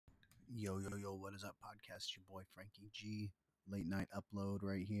Yo, yo, yo, what is up, podcast? It's your boy Frankie G. Late night upload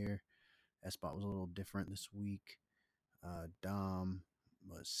right here. ESPOT was a little different this week. Dom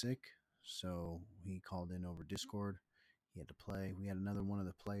was sick, so he called in over Discord. He had to play. We had another one of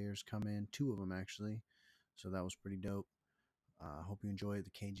the players come in, two of them actually, so that was pretty dope. Hope you enjoyed the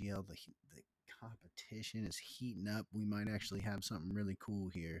KGL. The competition is heating up. We might actually have something really cool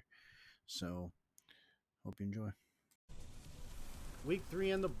here, so hope you enjoy. Week 3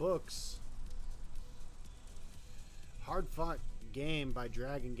 in the books. Hard fought game by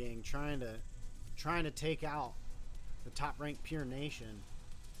Dragon Gang trying to take out the top ranked Pure Nation.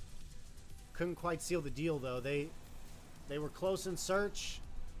 Couldn't quite seal the deal though. They were close in search.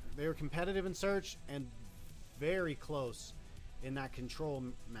 They were competitive in search and very close in that control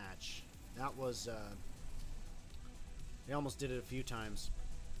match. That was they almost did it a few times.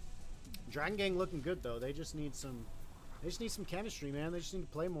 Dragon Gang looking good though. They just need some chemistry, man. They just need to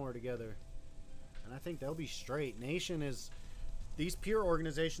play more together. And I think they'll be straight. Nation is... These pure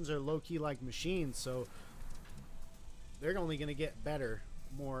organizations are low-key like machines, so they're only going to get better,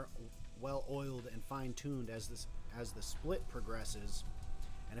 more well-oiled and fine-tuned as the split progresses.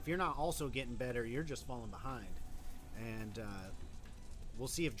 And if you're not also getting better, you're just falling behind. And we'll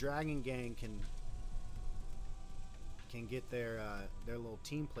see if Dragon Gang can get their little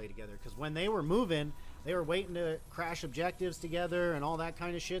team play together. Because when they were moving, they were waiting to crash objectives together and all that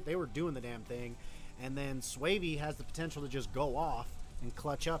kind of shit. They were doing the damn thing. And then Swavey has the potential to just go off and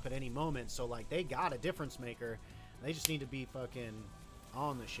clutch up at any moment. So, like, they got a difference maker. They just need to be fucking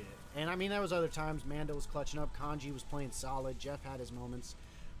on the shit. And, I mean, there was other times Mando was clutching up. Kanji was playing solid. Jeff had his moments.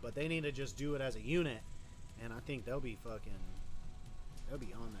 But they need to just do it as a unit. And I think they'll be on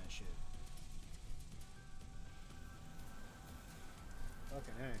that shit.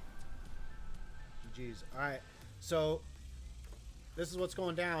 Fucking A. GG's. Alright, so this is what's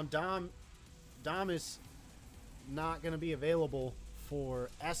going down. Dom is not going to be available for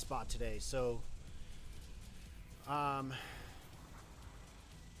ESPOT today, so we're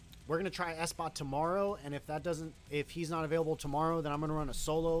going to try ESPOT tomorrow, and if he's not available tomorrow, then I'm going to run a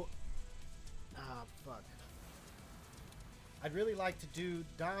solo. Fuck. I'd really like to do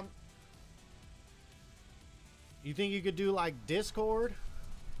Dom. You think you could do like Discord,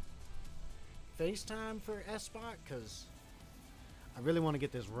 FaceTime for ESPOT? Because I really want to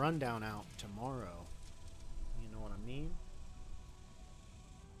get this rundown out tomorrow. You know what I mean?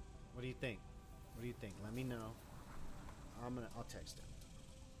 What do you think? What do you think? Let me know. I'll text him.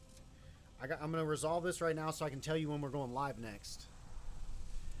 I'm gonna resolve this right now so I can tell you when we're going live next.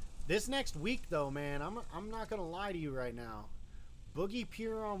 This next week though, man, I'm not gonna lie to you right now. Boogie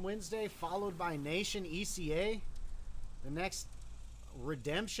Pure on Wednesday, followed by Nation ECA. The next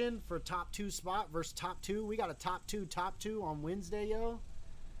redemption for top 2 spot versus top 2. We got a top 2 on Wednesday, yo.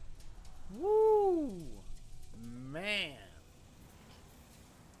 Woo! Man.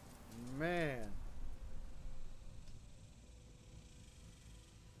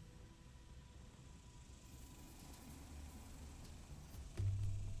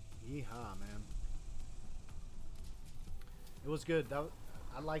 Yeehaw, man. It was good.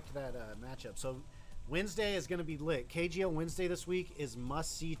 I liked that matchup. So Wednesday is going to be lit. KGL Wednesday this week is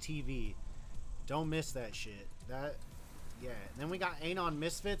must-see TV. Don't miss that shit. Yeah. Then we got Anon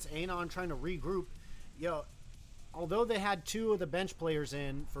Misfits. Anon trying to regroup. Yo, although they had 2 of the bench players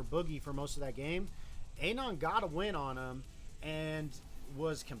in for Boogie for most of that game, Anon got a win on them and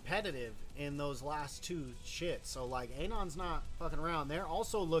was competitive in those last 2 shits. So, like, Anon's not fucking around. They're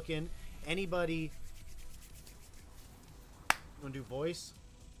also looking anybody... Gonna do voice?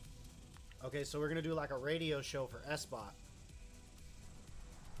 Okay, so we're gonna do like a radio show for ESPOT.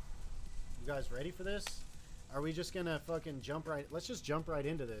 You guys ready for this? Are we just gonna fucking jump right? Let's just jump right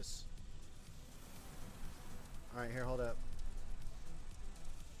into this. Alright, here, hold up.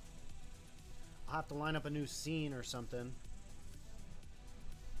 I'll have to line up a new scene or something.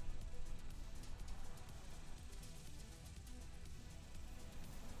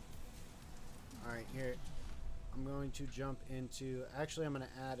 Alright, here. I'm going to jump into... Actually, I'm going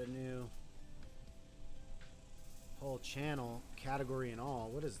to add a new whole channel, category and all.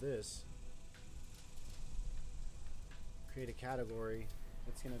 What is this? Create a category.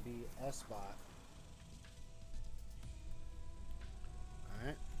 It's going to be ESPOT.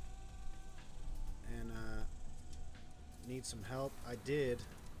 Alright. And, need some help. I did.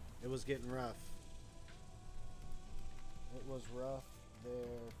 It was getting rough. It was rough there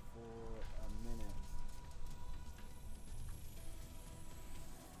for a minute.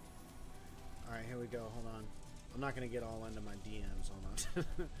 Alright, here we go. Hold on. I'm not going to get all into my DMs. Hold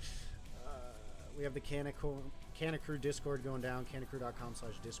on. We have the Canacrew Discord going down.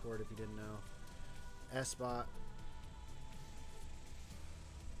 Canacrew.com/Discord if you didn't know. ESPOT.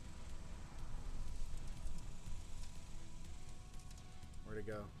 Where'd it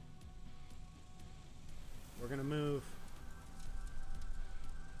go? We're gonna move.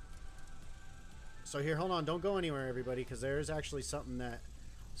 So here, hold on. Don't go anywhere, everybody, because there is actually something that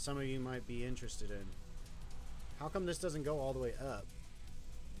some of you might be interested in. How come this doesn't go all the way up?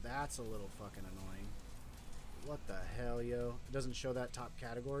 That's a little fucking annoying. What the hell, yo? It doesn't show that top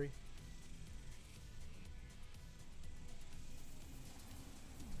category.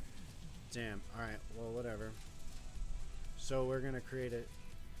 Damn. Alright, well, whatever. So we're gonna create it.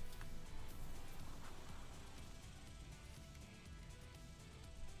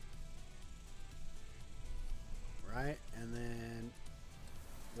 Right, and then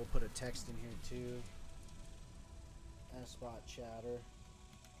we'll put a text in here too. ESPOT chatter.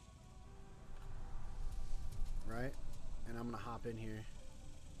 Right, and I'm gonna hop in here.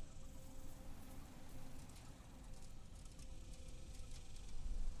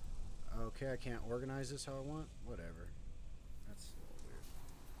 Okay, I can't organize this how I want. Whatever. That's a little weird.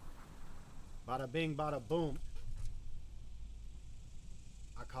 Bada bing, bada boom.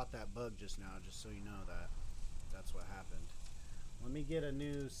 I caught that bug just now, just so you know that. That's what happened. Let me get a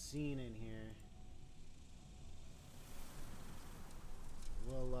new scene in here.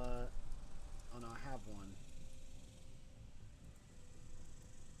 Well, oh no, I have one.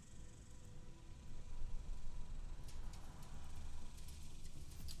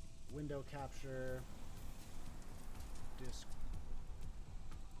 Window capture. Disk.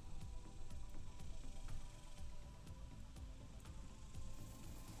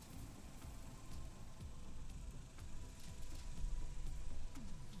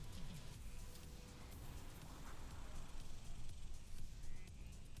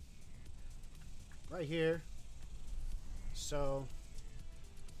 Right here. So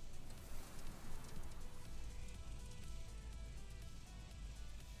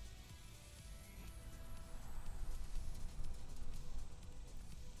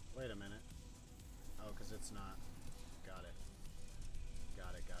wait a minute. Oh, because it's not. Got it.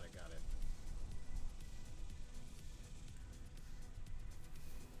 Got it, got it, got it.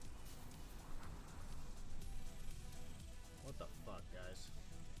 What the fuck, guys?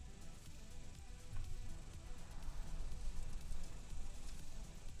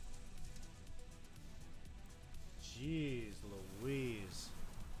 Jeez Louise.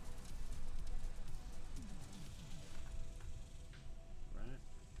 Right?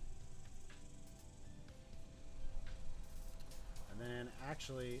 And then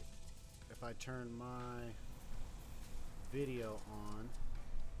actually, if I turn my video on,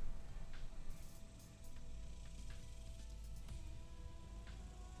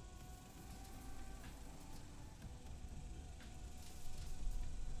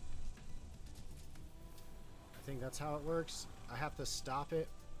 I think that's how it works. I have to stop it.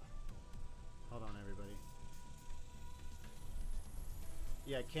 Hold on, everybody.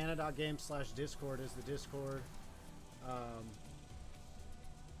 Yeah, Canada.game/Discord is the Discord. I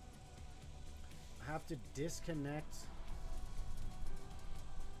have to disconnect.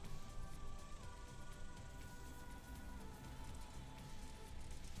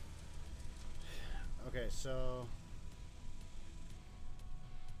 Okay, so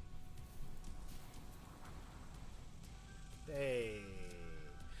hey,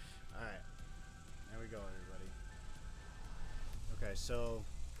 all right, there we go, everybody. Okay, so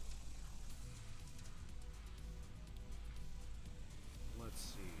let's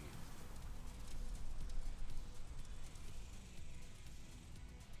see.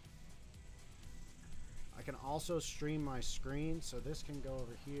 I can also stream my screen, so this can go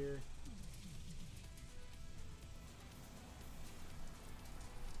over here.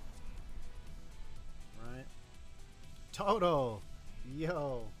 Right? Toto!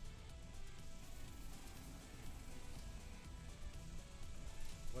 Yo!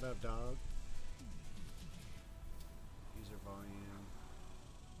 What up, dog? User volume.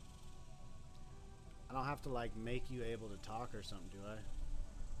 I don't have to, like, make you able to talk or something, do I?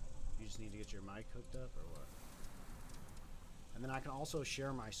 You just need to get your mic hooked up, or what? And then I can also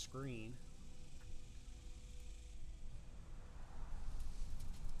share my screen.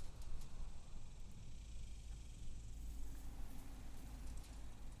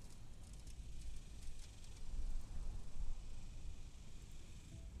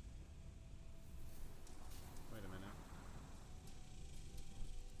 Wait a minute.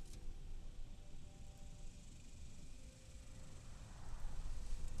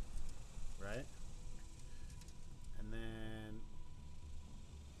 Right? And then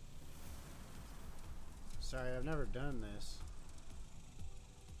Sorry, I've never done this.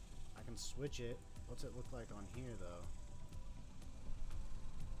 I can switch it. What's it look like on here, though?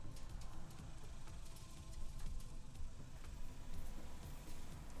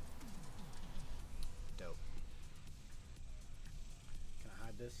 Dope. Can I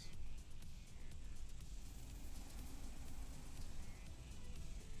hide this?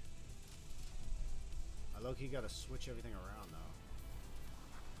 I low-key gotta switch everything around, though.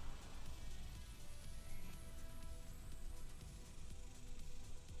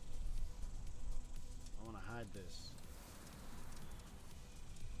 I wanna hide this.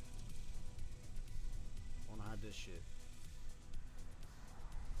 I wanna hide this shit.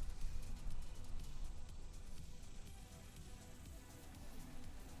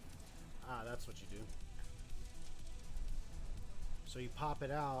 Ah, that's what you do. So you pop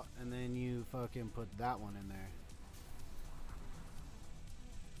it out, and then you fucking put that one in there.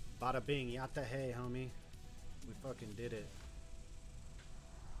 Bada bing, yatta hey, homie. We fucking did it.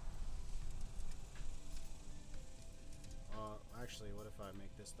 Actually, what if I make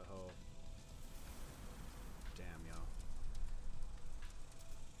this the whole... Damn, y'all.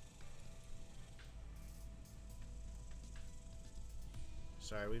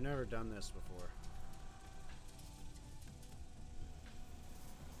 Sorry, we've never done this before.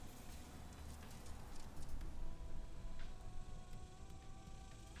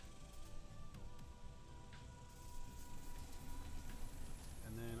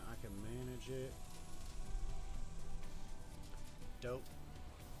 And then I can manage it. Dope.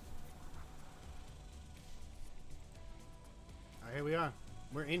 Alright, here we are.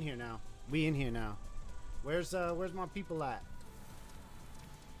 We're in here now. We in here now. Where's my people at?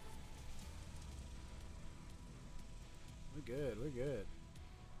 We're good, we're good.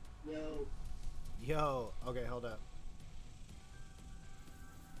 Yo. Yo, okay, hold up.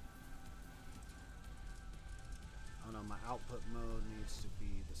 Oh no, my output mode needs to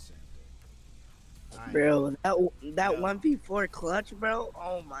be the same thing. Right. Bro, that Yo. 1v4 clutch, bro.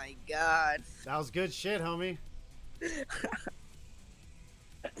 Oh my god. That was good shit, homie.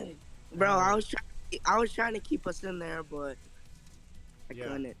 Bro, I was trying to keep us in there, but I Yeah.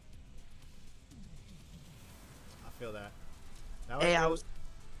 couldn't. I feel that. That was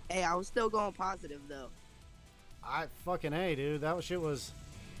Hey, good. I was still going positive though. I fucking A, dude. That shit was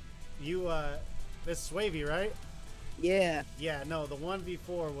you this Swavey, right? Yeah. Yeah, no, the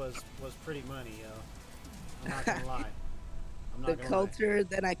 1v4 was pretty money, yo. I'm not gonna lie. I'm The not gonna lie. culture,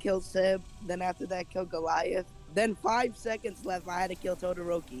 then I killed Seb, then after that killed Goliath. Then 5 seconds left, I had to kill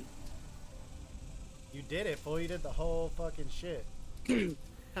Todoroki. You did it, fool. You did the whole fucking shit. Dude,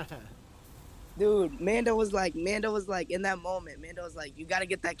 Mando was like, in that moment, Mando was like, you gotta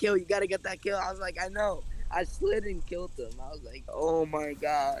get that kill, you gotta get that kill. I was like, I know. I slid and killed him. I was like, oh my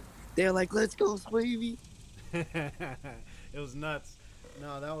god. They're like, let's go, Swavey. It was nuts.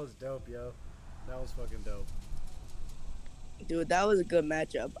 No, that was dope, yo. That was fucking dope. Dude, that was a good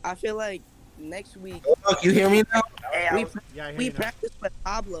matchup. I feel like next week, Look, you hear me now? Yeah, I hear we you now. practiced with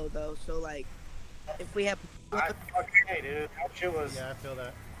Pablo though, so like, if we have, I fucking hey, dude. That shit was. Yeah, I feel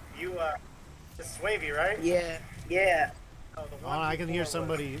that. You it's Swavey, right? yeah. Oh, I can hear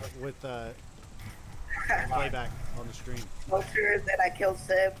somebody with playback on the stream. Culture, then I killed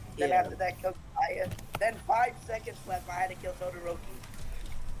Seb, then Yeah. after that killed Goliath. Then 5 seconds left, I had to kill Todoroki.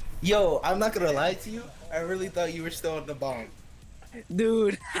 Yo, I'm not gonna lie to you. I really thought you were still on the bomb.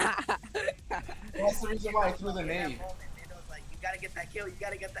 Dude. That's the reason why I threw the name. Was like, you gotta get that kill, you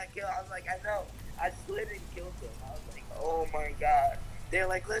gotta get that kill. I was like, I know. I slid and killed him. I was like, oh my god. They're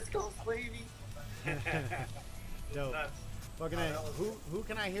like, let's go, Swavey. Dope. Fucking A. Who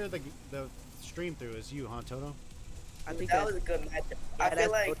can I hear the stream through? Is you, huh, Toto? I think that was a good matchup. I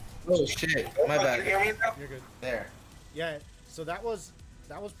feel like Oh shit, my bad. You're good. There. Yeah, so that was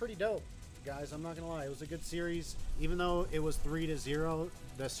pretty dope, guys. I'm not gonna lie, it was a good series. Even though it was 3-0,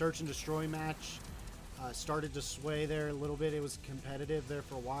 the search and destroy match started to sway there a little bit. It was competitive there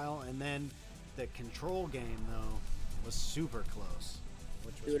for a while, and then the control game though was super close.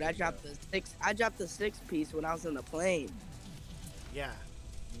 Which was dude, I pretty dropped dope. I dropped the 6 piece when I was in the plane. Yeah,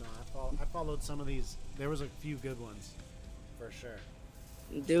 no, I followed some of these. There was a few good ones, for sure.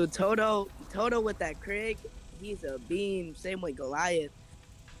 Dude, Toto with that Craig, he's a beam. Same with Goliath.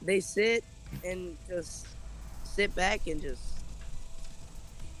 They sit and just sit back and just.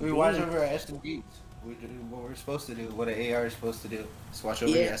 We watch over our SMGs. We do what we're supposed to do, what an AR is supposed to do. Just watch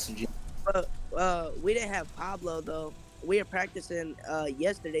over your SMG. But we didn't have Pablo though. We were practicing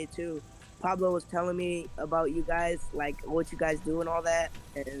yesterday too. Pablo was telling me about you guys, like what you guys do and all that,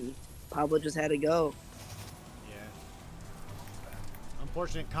 and Pablo just had to go. Yeah. I'm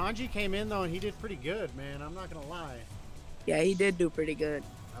unfortunate. Kanji came in though, and he did pretty good, man. I'm not gonna lie. Yeah, he did do pretty good.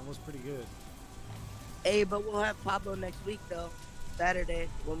 That was pretty good. Hey, but we'll have Pablo next week though, Saturday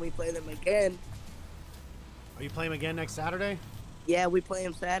when we play them again. Are you playing again next Saturday? Yeah, we play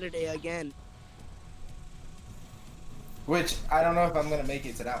him Saturday again. Which I don't know if I'm gonna make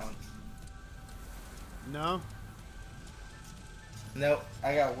it to that one. No. Nope,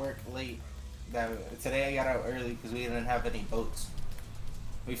 I got work late. Today I got out early because we didn't have any boats.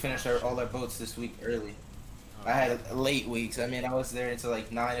 We finished all our boats this week early. I had late weeks. I mean, I was there until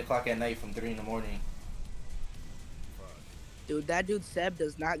like 9 o'clock at night from 3 in the morning. Dude, that dude Seb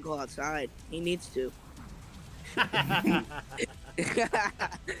does not go outside. He needs to.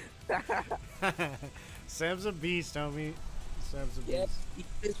 Seb's a beast, homie. Seb's a beast. Yeah,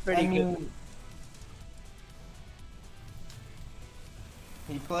 he's pretty good.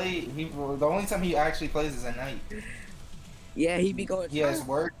 The only time he actually plays is at night. Yeah, he be going. He has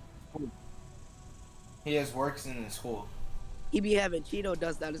work. He has works in school. He be having Cheeto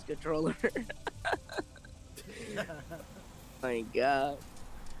dust on his controller. My God.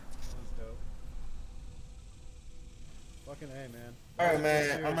 That's dope. Fucking A, man. All right,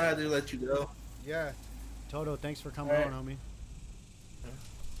 man. I'm gonna have to let you go. Yeah. Toto, thanks for coming All right. on, homie.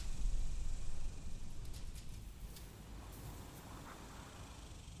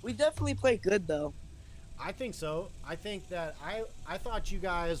 We definitely play good though. I think so. I think that I thought you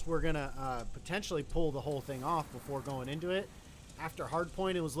guys were gonna potentially pull the whole thing off before going into it. After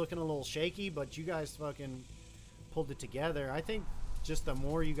Hardpoint, it was looking a little shaky, but you guys fucking pulled it together. I think just the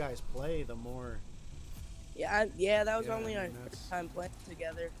more you guys play, the more. Yeah, that was only our first time playing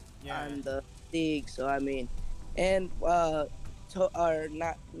together on the league. So I mean, and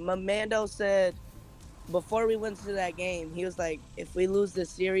Mamando said before we went to that game, he was like, if we lose this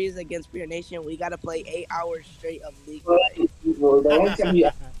series against Beer Nation, we gotta play 8 hours straight of league play. Well, there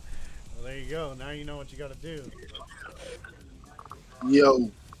you go. Now you know what you gotta do. Yo.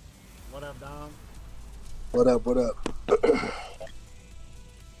 What up, Dom? What up?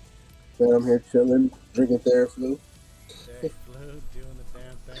 Man, I'm here chilling, drinking Theraflu. Flu, doing the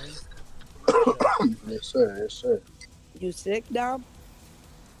damn thing. Yes, sir. You sick, Dom?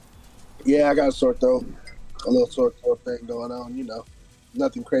 Yeah, I got a sore throat. A little sore throat thing going on, you know.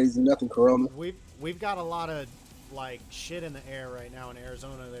 Nothing crazy, nothing corona. We've got a lot of like shit in the air right now in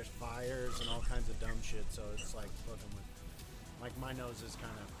Arizona. There's fires and all kinds of dumb shit, so it's like fucking with. Like my nose is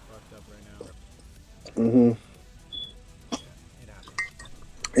kind of fucked up right now. Mm-hmm. It happens.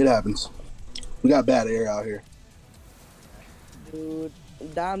 It happens. We got bad air out here. Dude,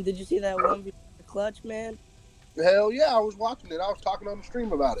 Dom, did you see that one video of the clutch, man? Hell yeah, I was watching it. I was talking on the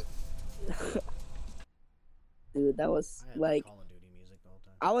stream about it. Dude, that was I had like, Call of Duty music the whole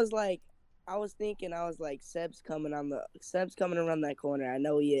time. I was thinking, Seb's coming around that corner. I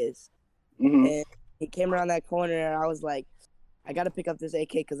know he is. Mm-hmm. And he came around that corner, and I was like, I gotta pick up this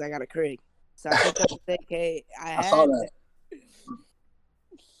AK because I got a Krig. So I picked up this AK. I saw that.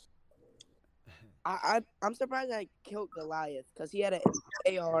 I'm surprised I killed Goliath because he had an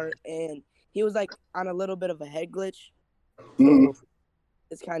AR and he was like on a little bit of a head glitch. So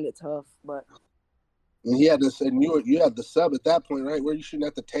it's kind of tough, but. And he had this, and you had the sub at that point, right? Were you shooting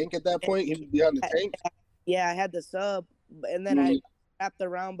at the tank at that point? He was behind the tank. Yeah, I had the sub, and then I wrapped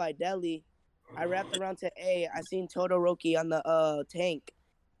around by Delhi. I wrapped around to A. I seen Todoroki on the tank,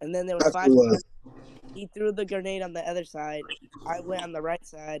 and then there was five. He threw the grenade on the other side. I went on the right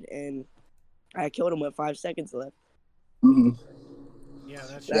side, and I killed him with 5 seconds left. Mm-hmm. Yeah,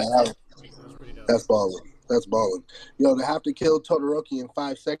 that's pretty dope. That's balling. That's balling. Yo, to have to kill Todoroki in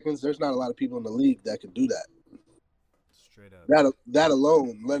 5 seconds, there's not a lot of people in the league that can do that. Straight up. That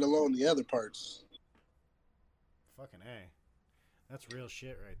alone, let alone the other parts. Fucking A. That's real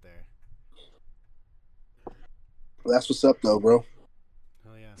shit right there. That's what's up, though, bro.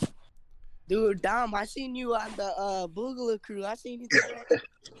 Hell yeah. Dude, Dom, I seen you on the Boogaloo crew. I seen you.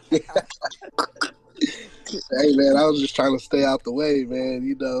 Hey, man, I was just trying to stay out the way, man.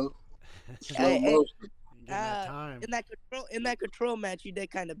 You know. In that control match, you did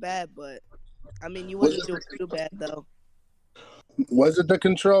kind of bad, but I mean, you wasn't doing too bad though. Was it the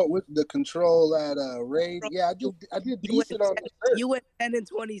control with the control at raid? Yeah, I did decent on the search. You went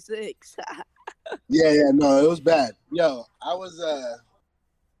 10-26. Yeah, no, it was bad. Yo, I was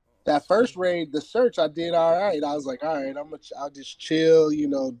that first raid, the search, I did all right. I was like, all right, I'll just chill, you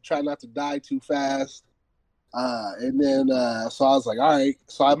know, try not to die too fast. And then so I was like, all right.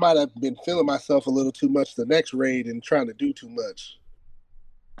 So I might have been feeling myself a little too much the next raid and trying to do too much.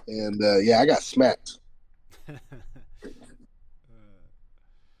 And yeah, I got smacked.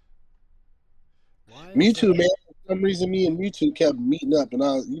 Me too, man. some reason, me and Mewtwo kept meeting up, and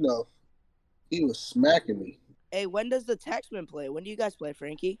I was, he was smacking me. Hey, when does the Taxman play? When do you guys play,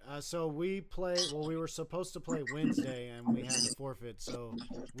 Frankie? So we play. Well, we were supposed to play Wednesday, and we had to forfeit. So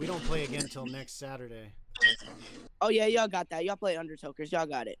we don't play again until next Saturday. Oh yeah, y'all got that. Y'all play Undertokers. Y'all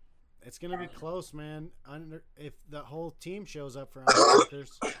got it. It's gonna be close, man. If the whole team shows up for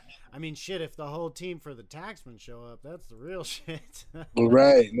Undertokers, I mean, shit. If the whole team for the Taxman show up, that's the real shit.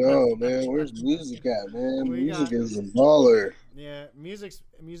 Right? No, man. Where's music at, man? Music is a baller. Yeah, music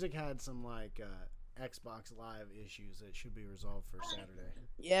had some like Xbox Live issues that should be resolved for Saturday.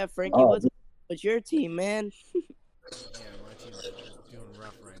 Yeah, Frankie, what's your team, man? Yeah, my team's doing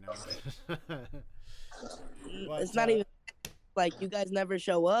rough right now. But, it's not even like you guys never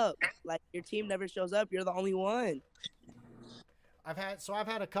show up. Like your team never shows up. You're the only one. I've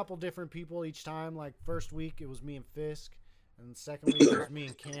had a couple different people each time. Like first week it was me and Fisk, and the second week it was me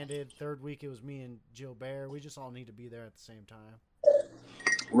and Candid. Third week it was me and Gilbert. We just all need to be there at the same time.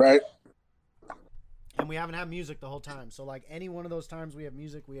 Right. And we haven't had music the whole time. So like any one of those times we have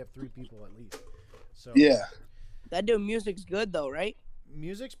music, we have 3 people at least. So yeah. That dude music's good though, right?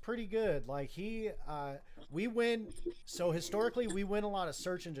 Music's pretty good. Like we win. So historically we win a lot of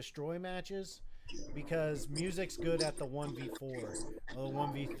search and destroy matches because music's good at the 1v4 or the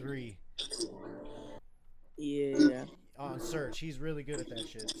 1v3. Yeah. On search, he's really good at that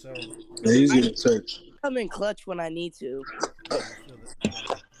shit. So yeah, he's good at search. I'm in clutch when I need to. That's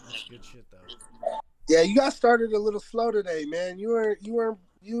good shit though. Yeah, you got started a little slow today, man. You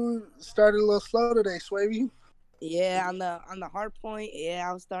started a little slow today, Swavy. Yeah, on the hard point, yeah,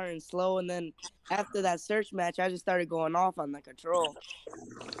 I was starting slow, and then after that search match, I just started going off on the control.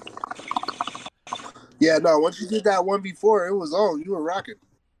 Yeah, no, once you did that 1v4, it was on. You were rocking.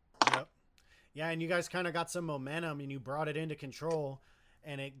 Yep. Yeah, and you guys kind of got some momentum, and you brought it into control,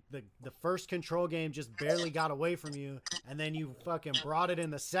 and the first control game just barely got away from you, and then you fucking brought it in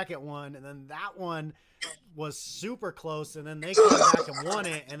the second one, and then that one was super close, and then they came back and won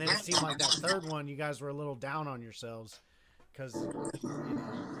it, and then it seemed like that third one you guys were a little down on yourselves because it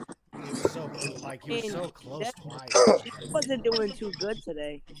was so like you were so close twice. Wasn't doing too good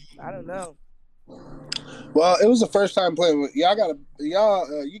today. I don't know. Well, it was the first time playing with y'all.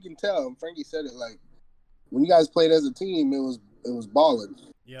 You can tell. Frankie said it like when you guys played as a team, it was balling.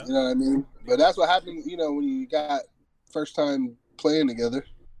 Yeah, you know what I mean. But that's what happened. When you got first time playing together.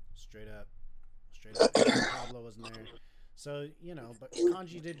 Straight up. Pablo wasn't there, so but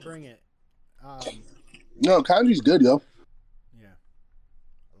Kanji did bring it. No, Kanji's good, yo. Yeah,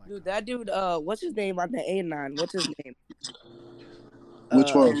 dude, that dude. What's his name on the A9? What's his name?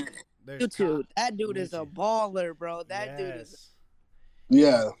 Which one? YouTube. That dude is a baller, bro. That dude is.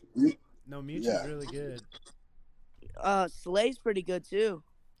 Yeah. No, Mewtwo's really good. Slay's pretty good too.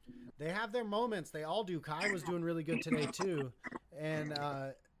 They have their moments. They all do. Kai was doing really good today too, and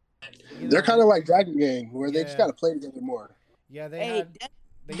they're kind of like Dragon Gang, where they just got to play together more. Yeah, they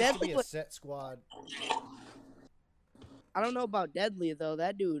used to be a set squad. I don't know about Deadly though.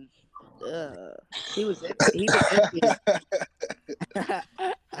 That dude, he was.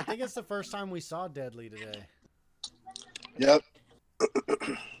 I think it's the first time we saw Deadly today. Yep.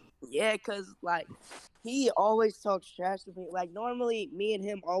 Yeah, cause like he always talks trash to me. Like normally, me and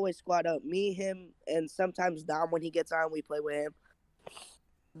him always squad up. Me, him, and sometimes Dom when he gets on, we play with him.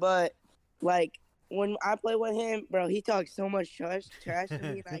 But like when I play with him, bro, he talks so much trash to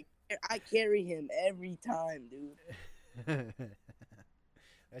me. Like I carry him every time, dude.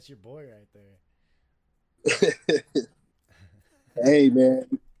 That's your boy right there. Hey man,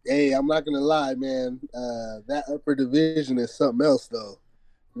 I'm not gonna lie, man. That upper division is something else, though.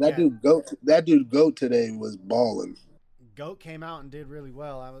 That dude Goat today was balling. Goat came out and did really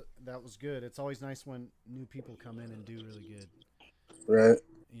well. That was good. It's always nice when new people come in and do really good. Right.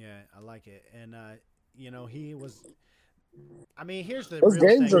 Yeah, I like it. And he was. I mean, here's the those real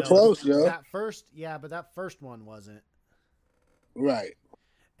games thing, are though. close, yo. But that first one wasn't. Right.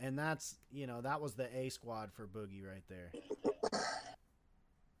 And that's that was the A squad for Boogie right there.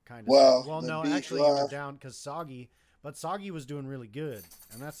 Kind of. Well, no, actually, you were down because Soggy was doing really good,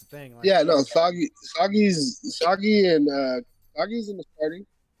 and that's the thing. Like, yeah, no, Soggy's in the starting.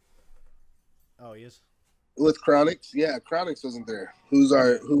 Oh, he is. With Chronix, yeah, Chronix wasn't there. Who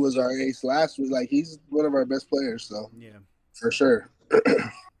was our ace last week? Like he's one of our best players, so yeah, for sure.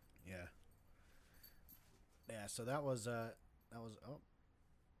 Yeah. So that was oh,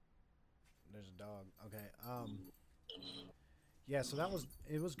 there's a dog. Okay. Yeah, so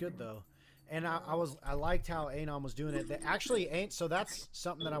it was good though. And I liked how Anon was doing it. So that's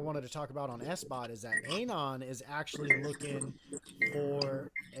something that I wanted to talk about on ESPOT is that Anon is actually looking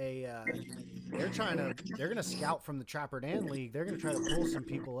for they're gonna scout from the Trapper Dan League. They're gonna try to pull some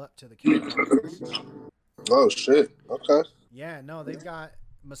people up to the King Conference. Oh shit. Okay. Yeah, no, they've got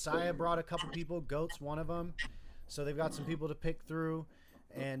Messiah brought a couple people. Goat's one of them, so they've got some people to pick through,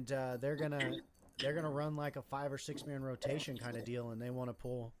 and they're gonna run like a 5 or 6 man rotation kind of deal, and they want to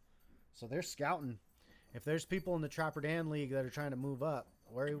pull. So they're scouting. If there's people in the Trapper Dan League that are trying to move up,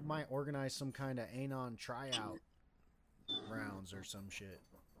 we might organize some kind of Anon tryout rounds or some shit.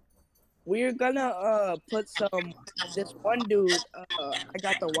 We're gonna put this one dude, I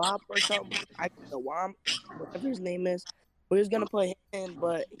got the WAP or something. I got the WAMP, whatever his name is. We was gonna put him in,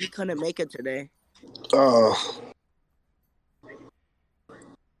 but he couldn't make it today. Oh.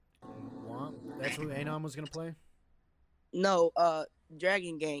 WAMP? That's who Anon was gonna play? No,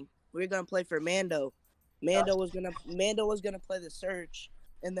 Dragon Gang. We were gonna play for Mando. Mando was gonna play the search,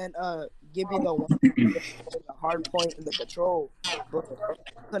 and then give you the hard point in the patrol. But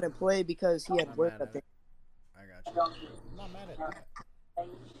he couldn't play because he had work up there. I got you. I'm not mad at that.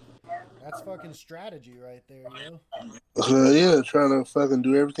 That's fucking strategy right there, yo. Yeah, trying to fucking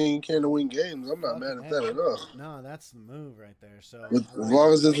do everything you can to win games. I'm not mad at that at all. No, that's the move right there. So as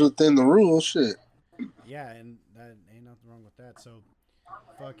long as it's within the rules, shit. Yeah, and that ain't nothing wrong with that. So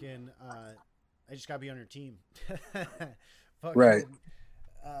fucking I just gotta be on your team. Fucking, right.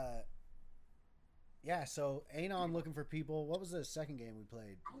 Yeah, so Anon looking for people. What was the second game we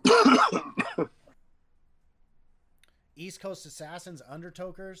played? East Coast Assassins,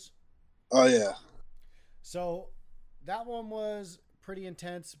 Undertokers. Oh, yeah. So that one was pretty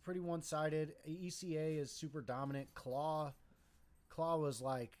intense, pretty one-sided. ECA is super dominant. Claw was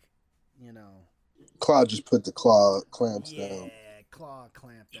like, you know. Claw just put the claw clamps down. Yeah, Claw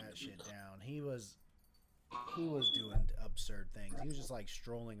clamped that shit down. He was doing absurd things. He was just like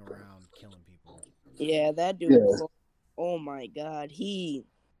strolling around killing people. Yeah, that dude. Yeah. Oh my god, he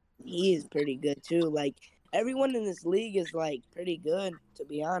is pretty good too. Like everyone in this league is like pretty good, to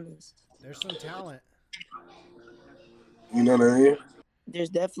be honest. There's some talent. You know what I mean? There's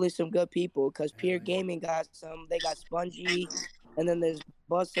definitely some good people because Pure Gaming got some. They got Spongy, and then there's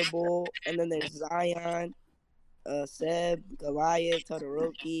Bustable, and then there's Zion, Seb, Goliath,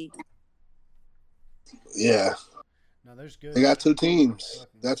 Todoroki. Yeah. No, there's good. They got 2 teams.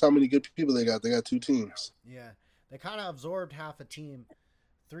 That's how many good people they got. They got 2 teams. Yeah. They kind of absorbed half a team.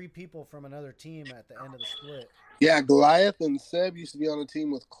 3 people from another team at the end of the split. Yeah, Goliath and Seb used to be on a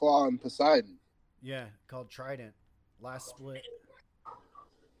team with Claw and Poseidon. Yeah, called Trident. Last split.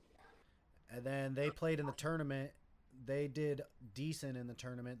 And then they played in the tournament. They did decent in the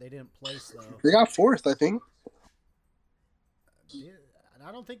tournament. They didn't place, though. They got 4th, I think.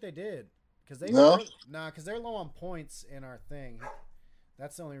 I don't think they did. Because they're low on points in our thing.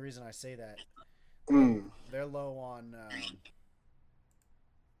 That's the only reason I say that. They're low on.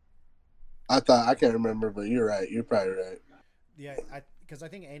 I can't remember, but you're right. You're probably right. Yeah, because I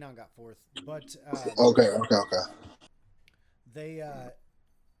think Anon got 4th, but okay.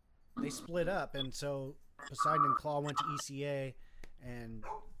 They split up, and so Poseidon and Claw went to ECA, and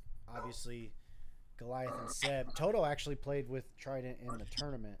obviously Goliath and Seb. Toto actually played with Trident in the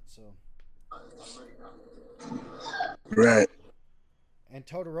tournament, so. Right. And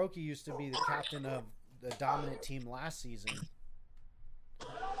Todoroki used to be the captain of the dominant team last season.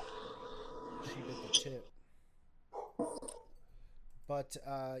 She did the tip. But,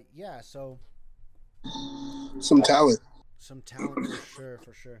 yeah, so. Some talent. Some talent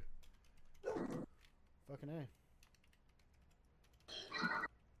for sure. Fucking A.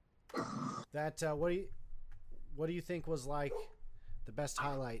 That, what do you think was, like, the best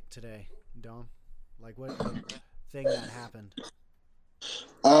highlight today, Dom? Like, what thing that happened?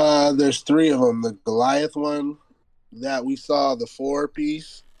 There's 3 of them. The Goliath one that we saw, the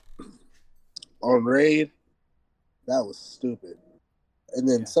 4-piece on raid, that was stupid. And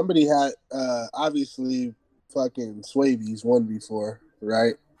then somebody had obviously fucking Swabies 1v4,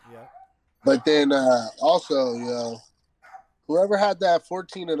 right? Yeah. But then also, whoever had that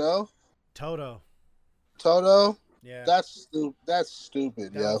 14-0, Toto. Yeah. That's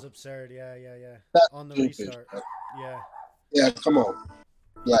stupid, That was absurd. Yeah. That's on the stupid. Restart. Yeah. Yeah, come on.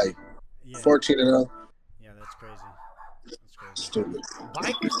 Like 14-0. Yeah, that's crazy. Stupid.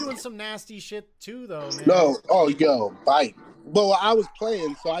 Bike was doing some nasty shit too, though, man. No, Bike. Well, I was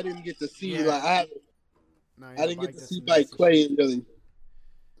playing, so I didn't get to see. Yeah. Like I didn't get to see Bike playing really.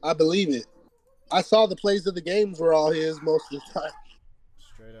 I believe it. I saw the plays of the games were all his most of the time.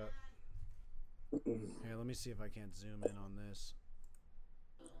 Straight up. Here, let me see if I can't zoom in on this.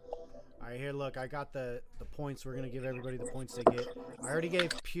 All right, here, look, I got the points. We're going to give everybody the points they get. I already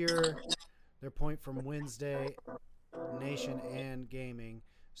gave Pure their point from Wednesday, Nation, and Gaming.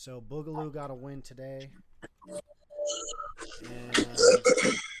 So Boogaloo got a win today. And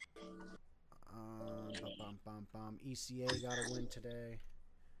ECA got a win today.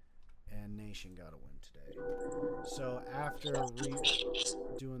 And Nation got a win today. So after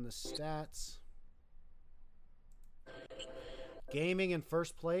doing the stats, Gaming in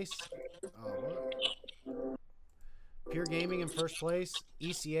first place. Oh, what? Pure Gaming in first place.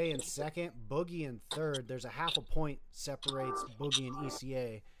 ECA in second. Boogie in third. There's a half a point separates Boogie and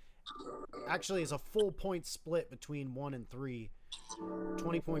ECA. Actually, it's a full point split between 1 and 3.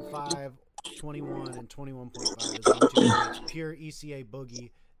 20.5, 21, and 21.5 is 1, 2 for each. Pure ECA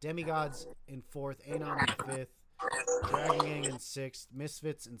Boogie. Demigods in fourth. Anon in fifth. Dragon Gang in sixth.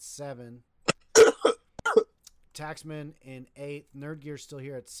 Misfits in seven. Taxman in eighth. Nerd Gear's still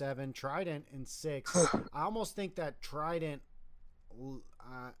here at 7. Trident in 6. I almost think that Trident,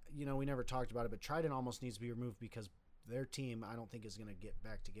 we never talked about it, but Trident almost needs to be removed because their team, I don't think, is going to get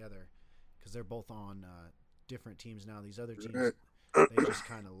back together because they're both on different teams now. These other teams, they just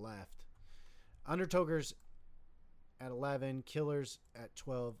kind of left. Undertokers at 11. Killers at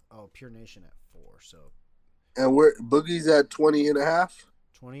 12. Oh, Pure Nation at 4. So, and we're Boogie's at 20 and a half.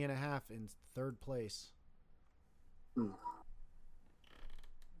 20 and a half in third place. Yep.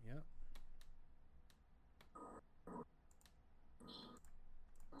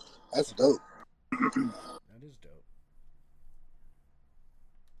 That's dope. That is dope.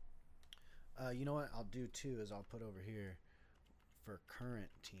 You know what I'll do too is I'll put over here for current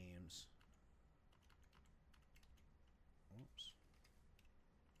teams. Oops.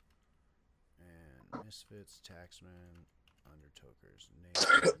 And Misfits, Taxman, Undertokers,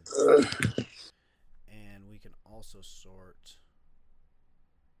 Nation. And we can also sort.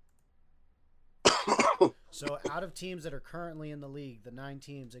 So out of teams that are currently in the league, the 9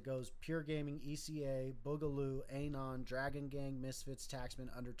 teams, it goes Pure Gaming, ECA, Boogaloo, Anon, Dragon Gang, Misfits, Taxman,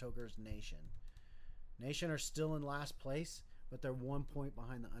 Undertokers, Nation. Nation are still in last place, but they're 1 point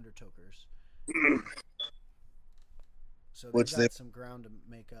behind the Undertokers. So they've got some ground to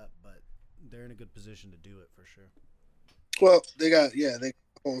make up, but they're in a good position to do it for sure. Well, they got the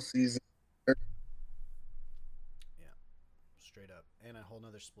whole season. Straight up. And a whole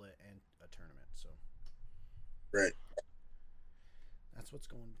nother split and a tournament. So right. That's what's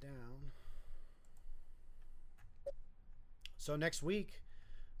going down. So next week,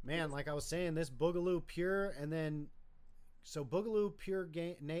 man, like I was saying, this Boogaloo Pure and then so Boogaloo Pure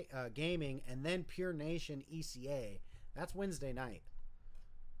Gaming and then Pure Nation ECA. That's Wednesday night.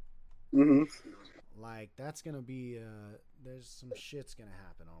 Mm-hmm. Like that's gonna be there's some shit's gonna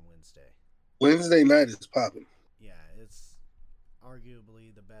happen on Wednesday. Wednesday night is popping. Yeah, it's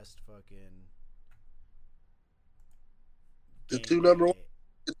arguably the best fucking the two number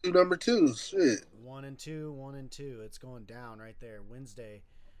twos. Shit. 1 and 2, 1 and 2. It's going down right there. Wednesday,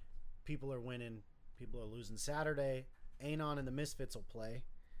 people are winning, people are losing. Saturday, Anon and the Misfits will play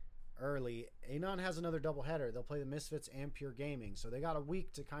early. Anon has another doubleheader. They'll play the Misfits and Pure Gaming. So they got a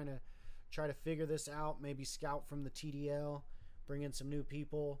week to kind of try to figure this out, maybe scout from the TDL, bring in some new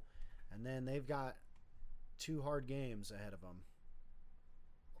people, and then they've got 2 hard games ahead of them.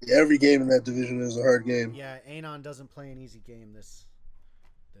 Every game in that division is a hard game. Yeah, Anon doesn't play an easy game this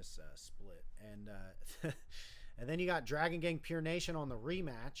split, and and then you got Dragon Gang Pure Nation on the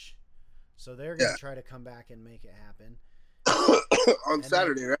rematch, so they're gonna try to come back and make it happen on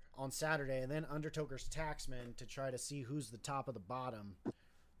Saturday, right? On Saturday, and then Undertokers Taxman to try to see who's the top of the bottom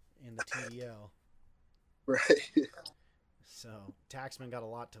in the TDL. Right. So Taxman got a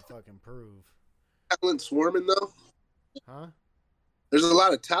lot to fucking prove. Talent swarming though. Huh? There's a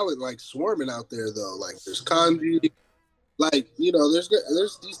lot of talent like swarming out there though. Like there's Kanji, like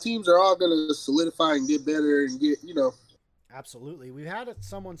there's these teams are all gonna solidify and get better and get Absolutely. We've had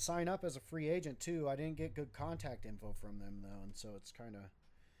someone sign up as a free agent too. I didn't get good contact info from them though, and so it's kind of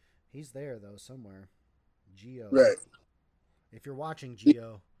he's there though somewhere. Geo. Right. If you're watching,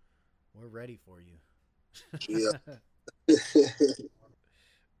 Geo, we're ready for you. Yeah.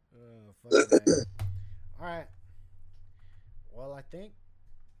 Oh, fuck man. All right. Well, I think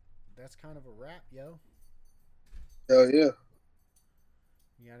that's kind of a wrap, yo. Hell yeah.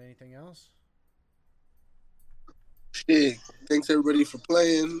 You got anything else? Shit. Thanks everybody for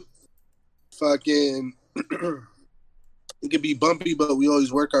playing. Fucking it could be bumpy, but we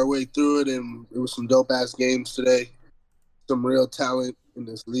always work our way through it, and it was some dope ass games today. Some real talent in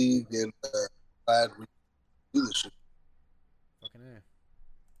this league, and glad we do this shit. Fucking A.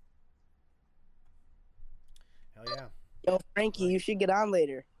 Hell yeah. Yo, Frankie, you should get on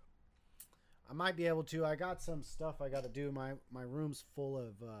later. I might be able to. I got some stuff I got to do. My room's full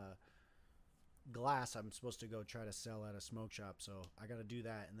of glass I'm supposed to go try to sell at a smoke shop, so I got to do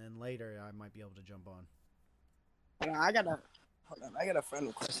that, and then later I might be able to jump on. I got a friend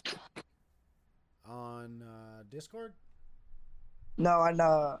request. On Discord? No, on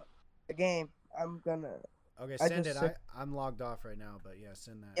the game. I'm gonna. Okay, I send just it. said- I'm logged off right now, but yeah,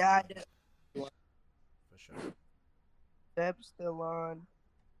 send that. Yeah, I did. For sure. Step's still on.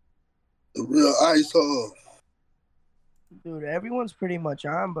 The real ice hole. Dude, everyone's pretty much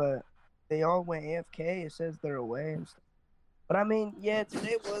on, but they all went AFK. It says they're away and stuff. But I mean, yeah,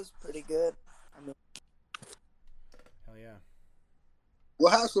 today was pretty good. I mean, Hell yeah.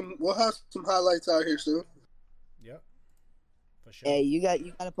 We'll have some highlights out here soon. Yep. For sure. hey, you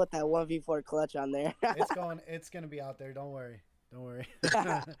gotta put that 1v4 clutch on there. It's gonna be out there. Don't worry.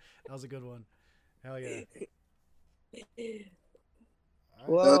 That was a good one. Hell yeah. All right.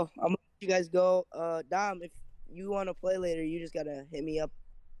 Well, I'm gonna let you guys go. Dom, if you want to play later, you just gotta hit me up.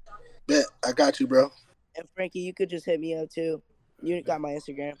 Bet I got you, bro. And Frankie, you could just hit me up too. You got my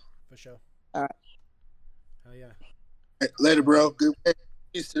Instagram. For sure. All right. Hell yeah. Hey, later, bro. Good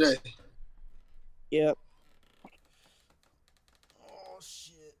peace today. Yep. Oh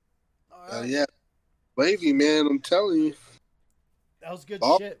shit. All right. Yeah, Wavy, man. I'm telling you, That was good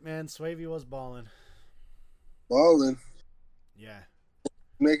Ball- shit, man. Swavey was balling. balling, Yeah.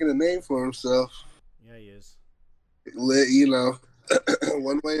 making a name for himself. Yeah, he is. You know,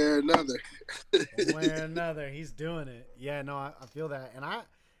 one way or another. One way or another, he's doing it. Yeah, no, I feel that. And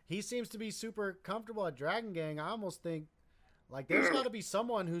he seems to be super comfortable at Dragon Gang. I almost think, like, there's got to be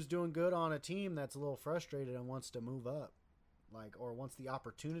someone who's doing good on a team that's a little frustrated and wants to move up. Like, or wants the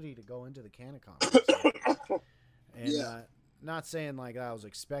opportunity to go into the Canada Conference. And Yeah. not saying, like, I was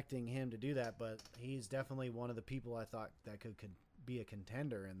expecting him to do that, but he's definitely one of the people I thought that could be a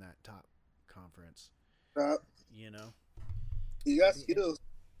contender in that top conference. You know? You got skills.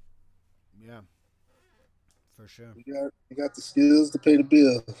 Yeah. For sure. You got the skills to pay the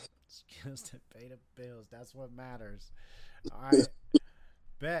bills. Skills to pay the bills. That's what matters. All right.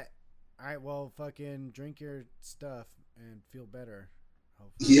 Bet. All right. Well, fucking drink your stuff and feel better.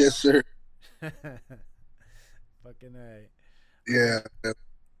 Hopefully. Yes, sir. Fucking A. Yeah. I'll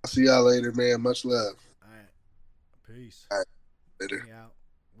see y'all later, man. Much love. All right. Peace. All right. Later.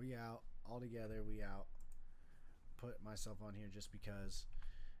 We out. All together. We out. Put myself on here just because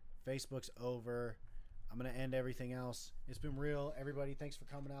Facebook's over. I'm going to end everything else. It's been real. Everybody, thanks for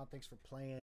coming out. Thanks for playing.